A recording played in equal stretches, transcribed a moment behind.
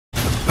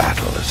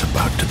is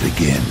about to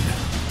begin,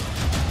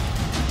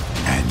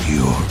 and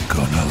you're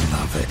gonna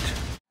love it.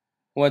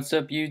 What's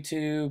up,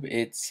 YouTube?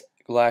 It's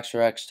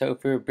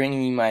LaxRoxTopher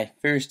bringing you my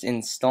first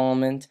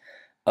installment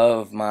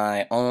of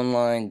my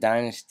online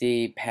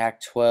Dynasty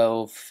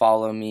Pac-12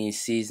 Follow Me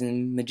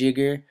season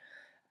majigger.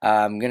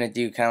 I'm gonna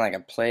do kind of like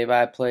a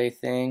play-by-play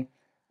thing.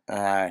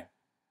 Let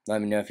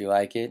me know if you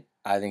like it.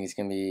 I think it's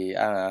gonna be,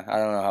 I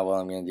don't know how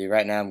well I'm gonna do.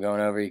 Right now I'm going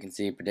over, you can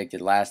see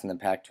predicted last in the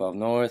Pac-12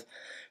 North,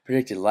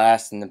 predicted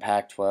last in the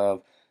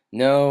Pac-12.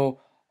 No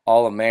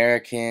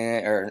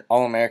All-American or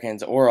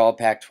All-Americans or all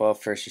Pac-12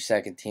 first or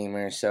second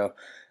teamers. So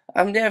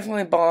I'm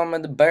definitely bottom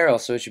of the barrel,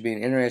 so it should be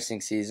an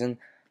interesting season.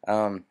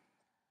 Um,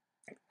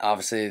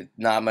 Obviously,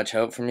 not much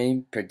hope for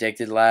me.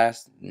 Predicted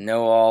last.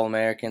 No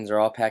All-Americans or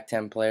all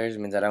Pac-10 players. It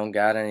means I don't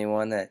got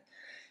anyone that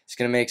is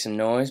going to make some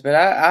noise. But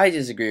I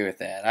disagree with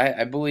that.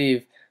 I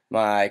believe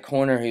my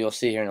corner, who you'll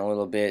see here in a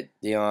little bit,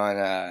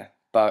 Dion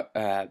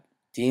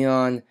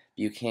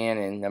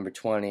Buchanan, number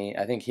 20.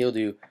 I think he'll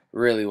do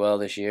really well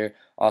this year.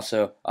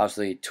 Also,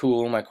 obviously,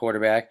 Toole, my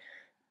quarterback.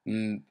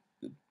 Mm,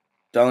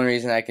 the only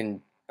reason I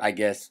can, I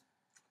guess,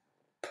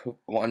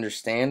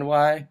 understand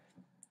why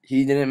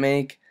he didn't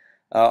make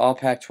all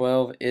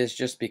Pac-12 is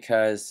just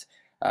because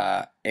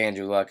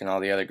Andrew Luck and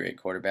all the other great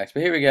quarterbacks.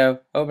 But here we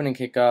go, opening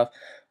kickoff.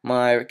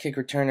 My kick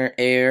returner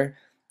Air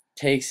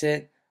takes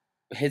it,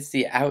 hits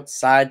the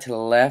outside to the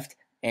left,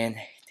 and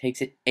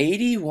takes it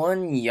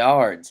 81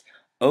 yards.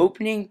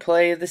 Opening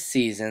play of the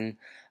season.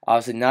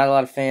 Obviously, not a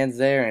lot of fans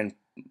there in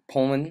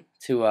Pullman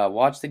to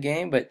watch the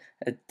game, but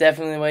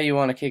definitely the way you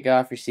want to kick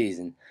off your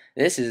season.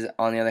 This is,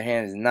 on the other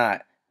hand, is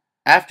not.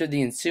 After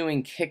the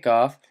ensuing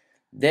kickoff,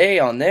 they,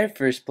 on their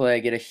first play,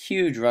 get a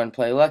huge run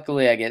play.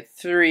 Luckily, I get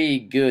 3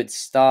 good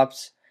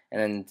stops,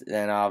 and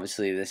then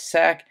obviously the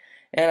sack,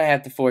 and I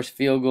have to force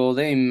field goal.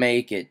 They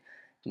make it.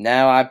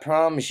 Now, I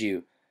promise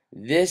you,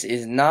 this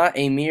is not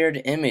a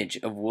mirrored image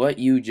of what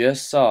you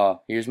just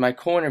saw. Here's my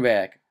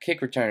cornerback, kick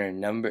returner,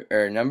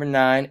 number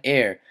 9,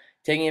 Air.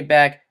 Taking it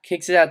back,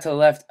 kicks it out to the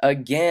left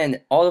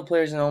again. All the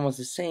players in almost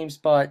the same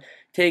spot.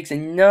 Takes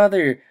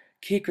another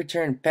kick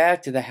return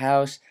back to the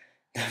house.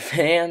 The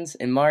fans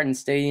in Martin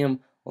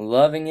Stadium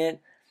loving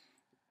it.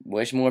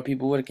 Wish more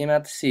people would have came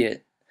out to see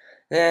it.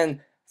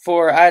 Then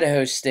for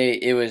Idaho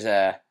State, it was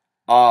a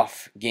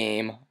off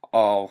game,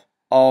 all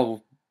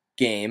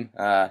game.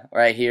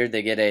 Right here,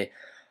 they get a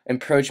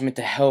encroachment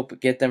to help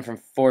get them from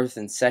 4th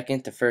and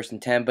 2nd to 1st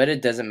and 10, but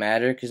it doesn't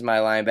matter because my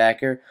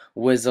linebacker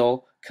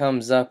Whizzle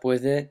comes up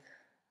with it.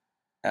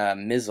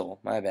 Mizzle,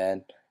 my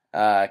bad.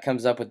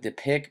 Comes up with the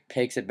pick,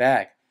 takes it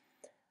back.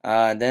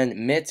 Then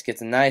Mitz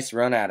gets a nice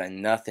run out of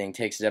nothing,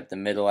 takes it up the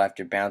middle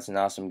after bouncing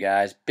off some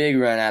guys. Big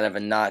run out of a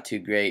not too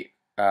great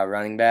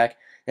running back.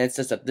 Then it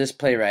sets up this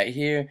play right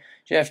here.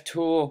 Jeff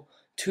Toole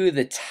to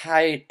the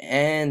tight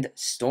end.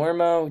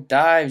 Stormo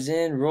dives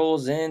in,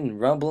 rolls in,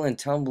 rumbling,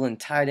 tumbling,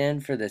 tight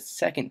end for the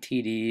third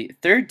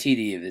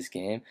TD of this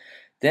game.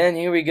 Then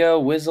here we go,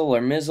 Whizzle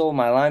or Mizzle,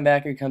 my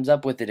linebacker comes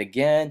up with it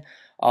again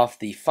off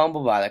the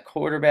fumble by the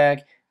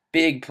quarterback.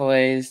 Big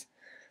plays.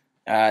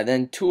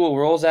 Then Toole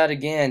rolls out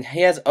again.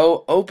 He has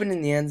open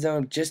in the end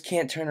zone, just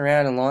can't turn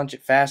around and launch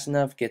it fast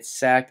enough, gets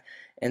sacked,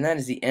 and that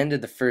is the end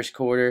of the first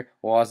quarter.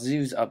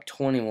 Wazoo's up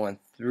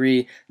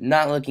 21-3.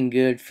 Not looking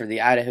good for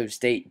the Idaho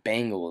State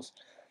Bengals.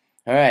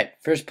 Alright,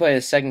 first play of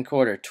the second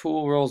quarter.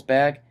 Toole rolls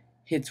back,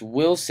 hits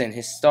Wilson,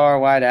 his star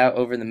wide out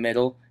over the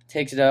middle,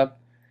 takes it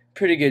up.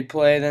 Pretty good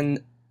play.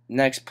 Then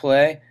next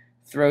play,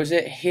 throws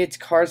it, hits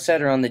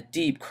Cardsetter on the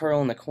deep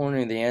curl in the corner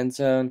of the end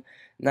zone.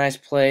 Nice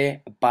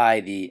play by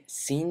the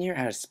senior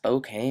out of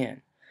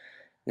Spokane.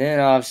 Then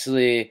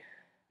obviously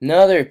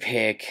another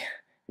pick,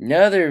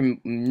 not a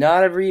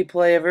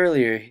replay of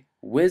earlier.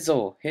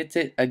 Whizzle hits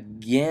it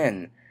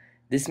again.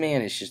 This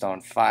man is just on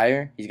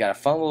fire. He's got a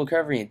fumble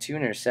recovery and 2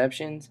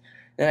 interceptions.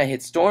 Then I hit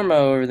Stormo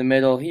over the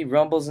middle. He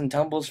rumbles and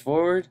tumbles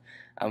forward.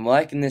 I'm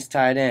liking this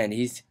tight end.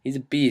 He's a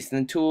beast. And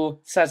then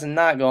Toole decides to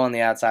not go on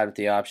the outside with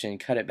the option,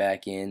 cut it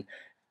back in,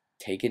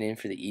 take it in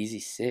for the easy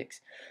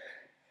 6.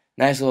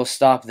 Nice little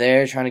stop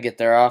there, trying to get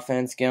their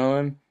offense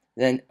going.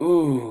 Then,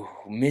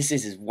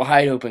 misses his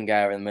wide open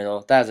guy over the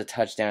middle. That was a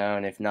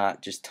touchdown, if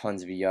not just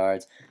tons of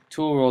yards.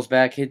 Toole rolls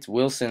back, hits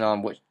Wilson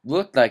on what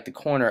looked like the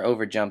corner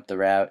overjumped the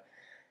route.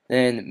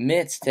 Then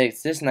Mitz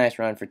takes this nice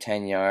run for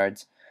 10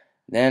 yards.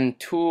 Then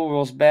Toole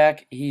rolls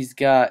back. He's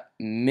got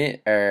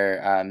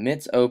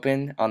Mitz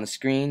open on the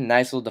screen.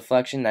 Nice little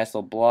deflection, nice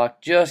little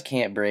block. Just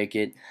can't break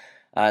it.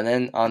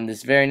 Then on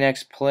this very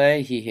next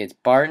play, he hits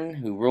Barton,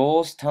 who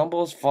rolls,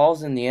 tumbles,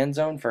 falls in the end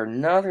zone for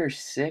another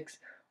 6.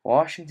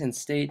 Washington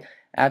State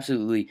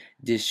absolutely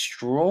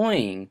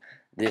destroying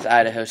this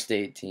Idaho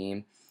State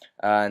team.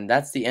 And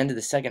that's the end of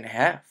the second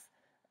half.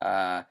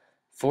 42-3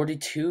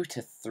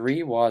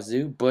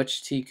 Wazoo.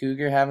 Butch T.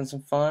 Cougar having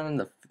some fun.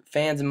 The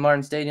fans in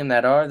Martin Stadium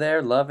that are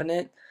there loving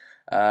it.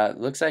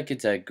 Looks like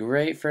it's a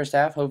great first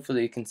half.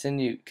 Hopefully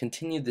continue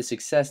the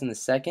success in the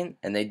second,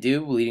 and they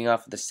do, leading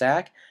off with a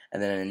sack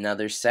and then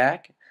another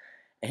sack,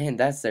 and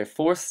that's their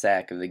 4th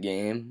sack of the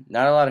game.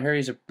 Not a lot of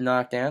hurries or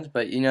knockdowns,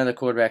 but you know the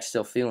quarterback's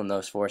still feeling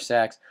those 4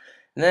 sacks.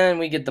 Then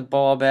we get the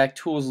ball back.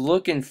 Tool's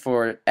looking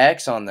for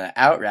X on the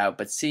out route,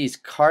 but sees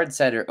card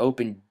setter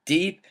open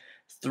deep,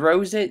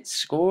 throws it,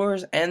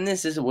 scores, and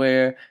this is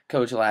where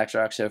Coach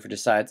LaxRoxTopher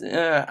decides,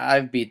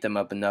 I've beat them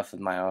up enough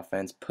with my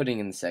offense, putting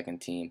in the second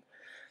team.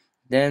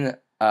 Then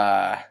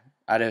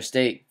Idaho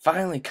State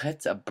finally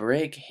cuts a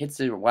break, hits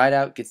the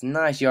wideout, gets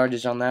nice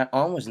yardage on that,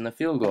 almost in the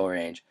field goal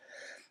range.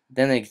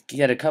 Then they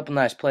get a couple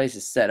nice plays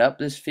to set up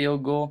this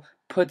field goal,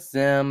 puts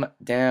them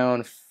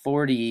down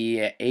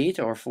 48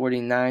 or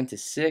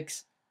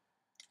 49-6.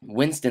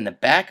 Winston, the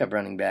backup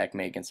running back,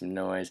 making some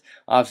noise.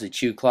 Obviously,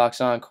 chew clock's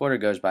on. Quarter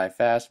goes by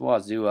fast.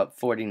 Wazoo up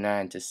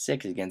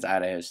 49-6 against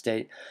Idaho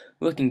State.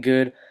 Looking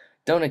good.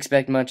 Don't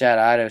expect much out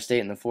of Idaho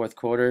State in the fourth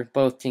quarter.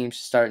 Both teams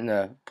starting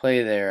to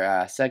play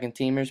their second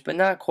teamers, but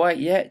not quite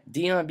yet.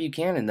 Deion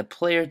Buchanan, the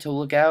player to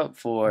look out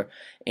for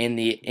in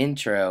the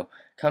intro,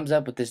 comes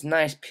up with this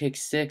nice pick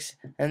six,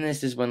 and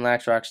this is when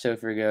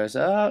LaxRoxTopher goes,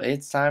 oh,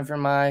 it's time for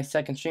my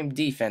second stream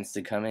defense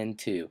to come in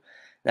too.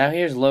 Now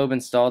here's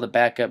Lobenstall, the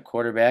backup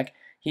quarterback.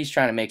 He's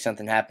trying to make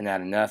something happen out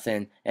of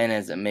nothing and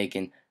ends up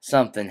making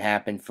something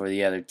happen for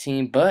the other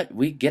team. But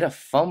we get a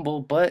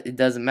fumble, but it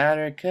doesn't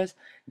matter because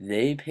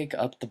they pick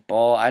up the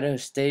ball. Idaho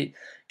State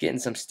getting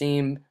some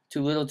steam.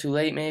 Too little, too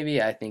late,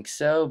 maybe? I think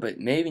so, but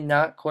maybe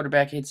not.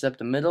 Quarterback hits up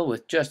the middle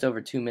with just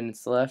over 2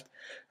 minutes left.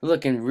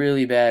 Looking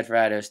really bad for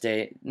Idaho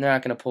State.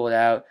 Not going to pull it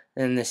out,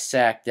 and this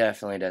sack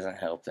definitely doesn't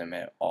help them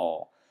at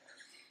all.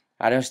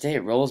 Idaho State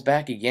rolls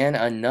back again.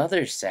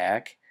 Another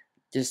sack.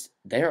 Just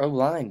their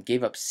O-line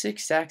gave up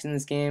 6 sacks in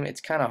this game. It's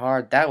kind of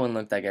hard. That one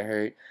looked like it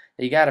hurt.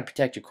 You got to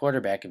protect your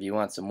quarterback if you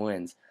want some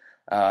wins.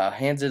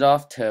 Hands it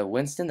off to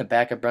Winston, the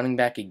backup running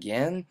back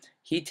again.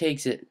 He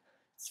takes it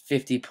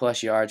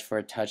 50-plus yards for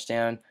a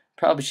touchdown.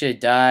 Probably should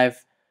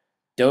dove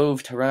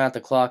to run out the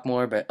clock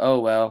more, but oh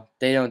well.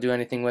 They don't do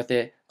anything with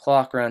it.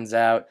 Clock runs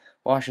out.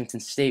 Washington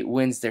State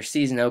wins their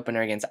season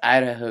opener against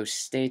Idaho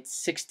State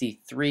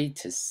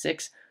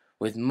 63-6.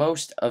 With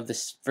most of the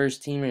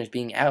first teamers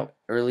being out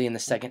early in the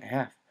second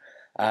half.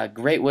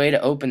 Great way to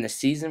open the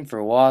season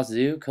for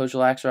Wazoo. Coach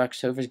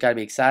LaxRoxTopher's got to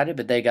be excited,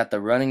 but they got the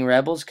Running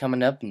Rebels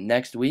coming up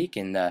next week,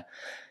 and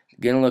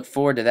going to look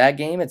forward to that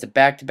game. It's a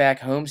back-to-back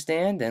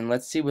homestand, and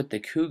let's see what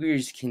the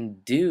Cougars can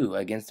do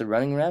against the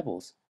Running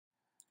Rebels.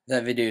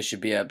 That video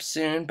should be up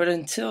soon, but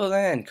until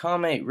then,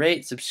 comment,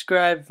 rate,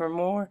 subscribe for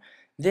more.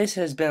 This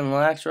has been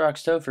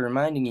LaxRoxTopher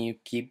reminding you,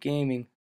 keep gaming.